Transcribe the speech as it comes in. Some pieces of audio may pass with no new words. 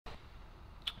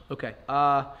Okay.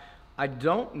 I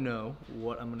don't know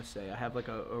what I'm gonna say. I have like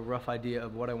a rough idea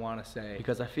of what I want to say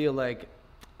because I feel like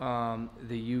the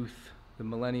youth, the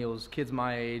millennials, kids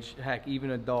my age, heck,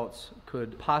 even adults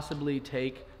could possibly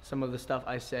take some of the stuff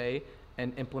I say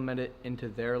and implement it into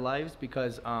their lives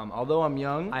because although I'm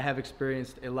young, I have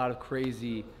experienced a lot of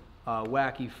crazy,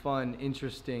 wacky, fun,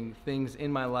 interesting things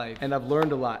in my life, and I've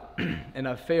learned a lot and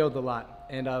I've failed a lot,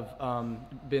 and I've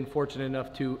been fortunate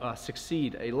enough to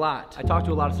succeed a lot. I talk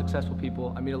to a lot of successful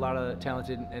people. I meet a lot of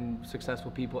talented and successful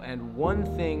people, and one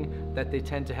thing that they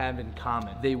tend to have in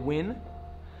common, they win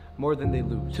more than they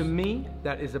lose. To me,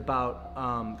 that is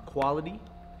about quality,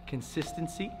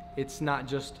 consistency. It's not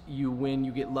just you win,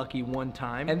 you get lucky one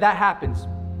time, and that happens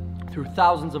through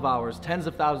thousands of hours, tens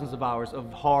of thousands of hours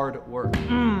of hard work.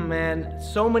 Man,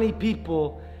 so many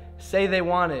people say they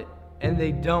want it and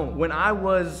they don't. When I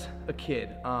was a kid,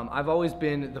 I've always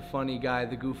been the funny guy,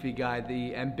 the goofy guy,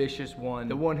 the ambitious one,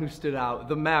 the one who stood out,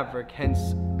 the maverick,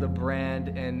 hence the brand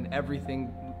and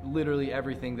everything, literally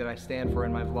everything that I stand for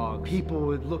in my vlogs. People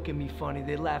would look at me funny,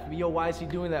 they'd laugh at me, yo, why is he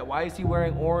doing that? Why is he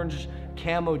wearing orange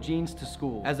camo jeans to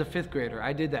school? As a 5th grader,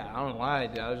 I did that. I don't know why I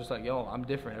did. I was just like, yo, I'm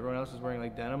different. Everyone else is wearing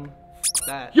like denim.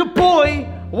 That. Your boy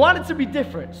wanted to be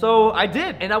different, so I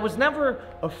did, and I was never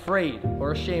afraid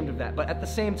or ashamed of that. But at the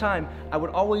same time, I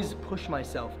would always push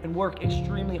myself and work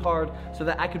extremely hard so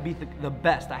that I could be the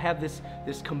best. I have this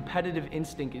competitive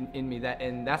instinct in me,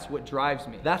 and that's what drives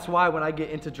me. That's why when I get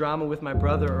into drama with my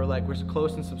brother, or like we're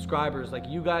close in subscribers, like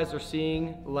you guys are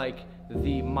seeing like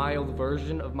the mild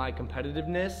version of my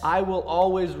competitiveness, I will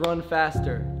always run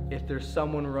faster if there's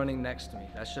someone running next to me.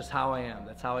 That's just how I am.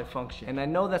 That's how I function. And I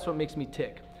know that's what makes me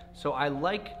tick. So I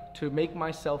like to make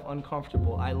myself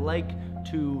uncomfortable. I like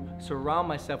to surround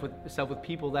myself with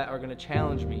people that are gonna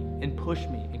challenge me and push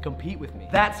me and compete with me.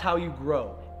 That's how you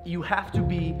grow. You have to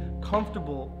be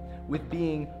comfortable with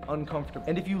being uncomfortable.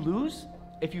 And if you lose,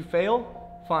 if you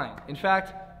fail, fine. In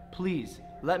fact, please,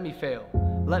 let me fail.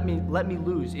 Let me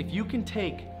lose. If you can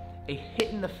take a hit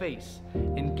in the face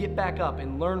and get back up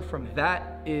and learn from it,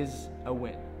 that is a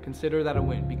win. Consider that a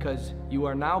win, because you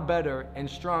are now better and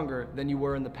stronger than you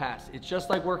were in the past. It's just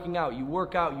like working out. You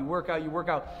work out, you work out, you work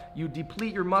out. You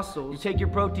deplete your muscles, you take your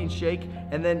protein shake,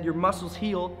 and then your muscles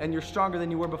heal and you're stronger than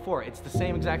you were before. It's the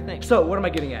same exact thing. So what am I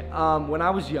getting at? When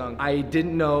I was young, I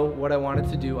didn't know what I wanted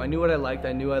to do. I knew what I liked.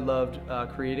 I knew I loved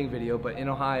creating video, but in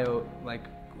Ohio, like,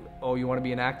 oh, you want to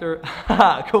be an actor?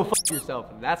 Go fuck yourself.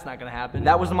 That's not gonna happen.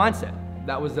 That was the mindset.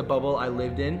 That was the bubble I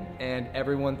lived in, and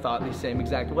everyone thought the same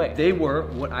exact way. They were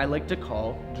what I like to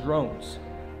call drones.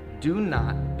 Do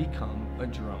not become a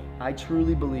drone. I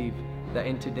truly believe that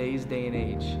in today's day and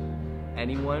age,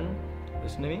 anyone,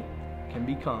 listen to me, can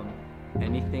become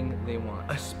anything they want,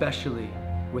 especially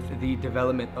with the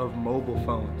development of mobile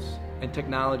phones and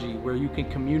technology, where you can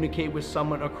communicate with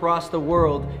someone across the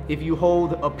world if you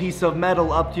hold a piece of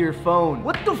metal up to your phone.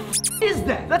 What the f is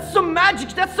that? That's some magic,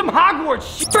 that's some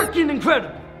Hogwarts shit. Freaking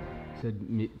incredible. Said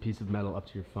piece of metal up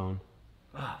to your phone.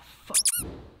 Ah, fuck.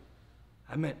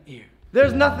 I meant ear.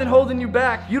 There's nothing holding you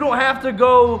back. You don't have to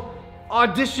go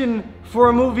audition for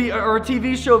a movie or a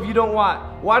TV show if you don't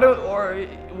want. Why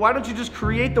don't you just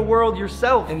create the world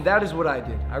yourself? And that is what I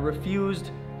did. I refused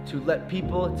to let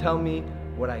people tell me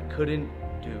what I couldn't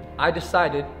do. I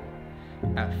decided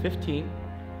at 15,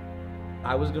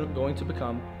 I was going to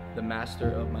become the master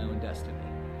of my own destiny.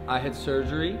 I had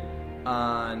surgery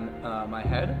on my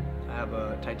head. I have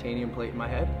a titanium plate in my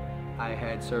head. I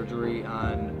had surgery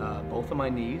on both of my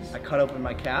knees. I cut open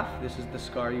my calf. This is the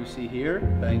scar you see here.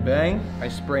 Bang, bang. I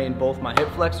sprained both my hip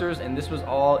flexors, and this was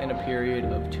all in a period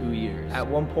of 2 years. At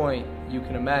one point, you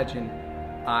can imagine,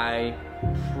 I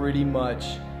pretty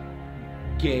much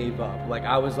gave up. Like,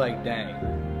 I was like, dang,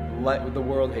 the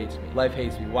world hates me. Life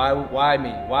hates me. Why me?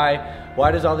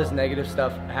 Why does all this negative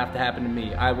stuff have to happen to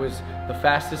me? I was the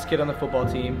fastest kid on the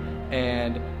football team,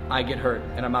 and I get hurt,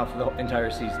 and I'm out for the entire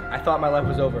season. I thought my life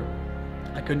was over.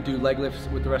 I couldn't do leg lifts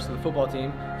with the rest of the football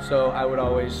team, so I would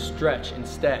always stretch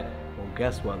instead. Well,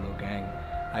 guess what, little gang?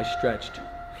 I stretched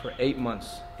for 8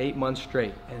 months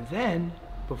straight. And then,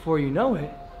 before you know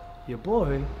it, your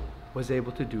boy was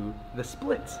able to do the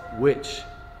splits, which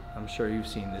I'm sure you've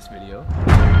seen this video.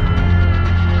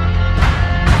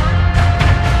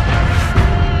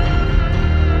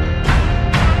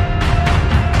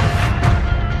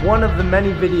 One of the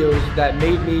many videos that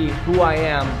made me who I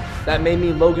am, that made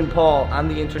me Logan Paul on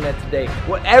the internet today.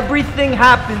 Well, everything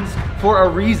happens for a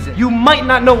reason. You might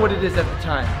not know what it is at the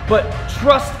time, but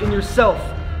trust in yourself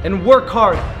and work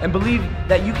hard and believe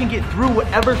that you can get through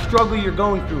whatever struggle you're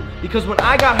going through. Because when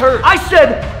I got hurt, I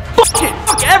said, Fuck it.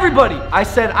 Fuck everybody. I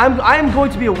said, I am going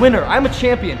to be a winner. I'm a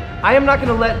champion. I am not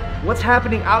gonna let what's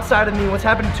happening outside of me, what's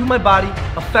happening to my body,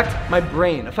 affect my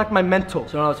brain, affect my mental.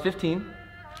 So when I was 15,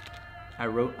 I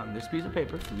wrote on this piece of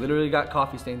paper, literally got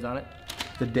coffee stains on it.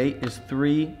 The date is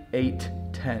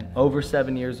 3/8/10, over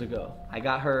 7 years ago. I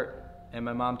got hurt, and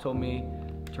my mom told me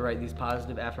to write these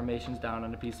positive affirmations down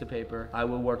on a piece of paper. I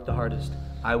will work the hardest.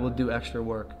 I will do extra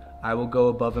work. I will go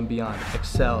above and beyond.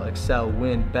 Excel, excel,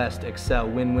 win, best, excel,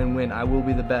 win, win, win. I will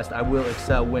be the best. I will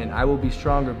excel, win. I will be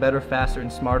stronger, better, faster,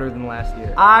 and smarter than last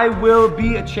year. I will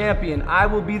be a champion. I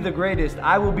will be the greatest.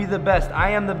 I will be the best. I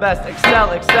am the best.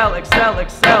 Excel, excel, excel,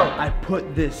 excel. I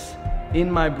put this in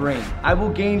my brain. I will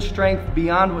gain strength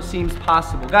beyond what seems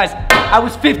possible. Guys, I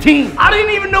was 15. I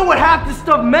didn't even know what half this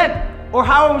stuff meant or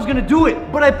how I was gonna do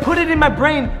it, but I put it in my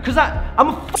brain because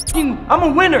I'm a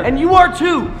winner, and you are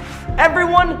too.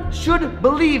 Everyone should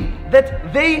believe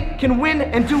that they can win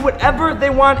and do whatever they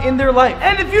want in their life.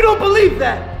 And if you don't believe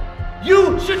that,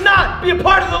 you should not be a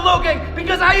part of the Logan,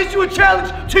 because I issue a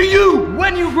challenge to you.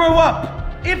 When you grow up,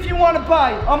 if you want to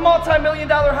buy a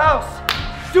multi-million-dollar house,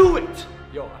 do it.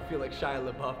 Yo, I feel like Shia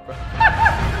LaBeouf, bro.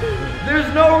 There's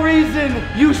no reason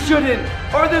you shouldn't,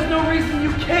 or there's no reason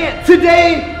you can't.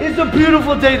 Today is a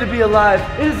beautiful day to be alive.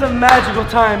 It is a magical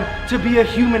time to be a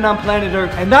human on planet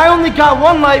Earth. And I only got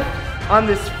one life on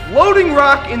this floating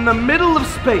rock in the middle of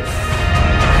space.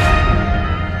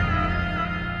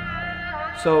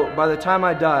 So by the time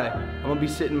I die, I'm gonna be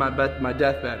sitting in my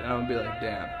deathbed, and I'm gonna be like,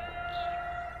 damn,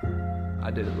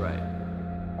 I did it right.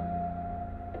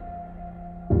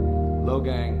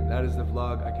 Logang, that is the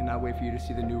vlog. I cannot wait for you to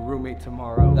see the new roommate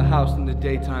tomorrow. The house in the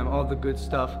daytime, all the good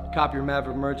stuff. Cop your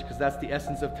Maverick merch, because that's the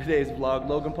essence of today's vlog.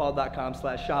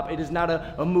 LoganPaul.com/shop. It is not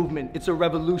a movement, it's a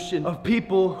revolution of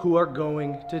people who are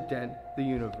going to dent the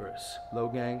universe.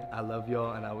 Logang, I love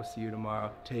y'all, and I will see you tomorrow.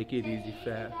 Take it easy,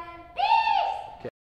 fam.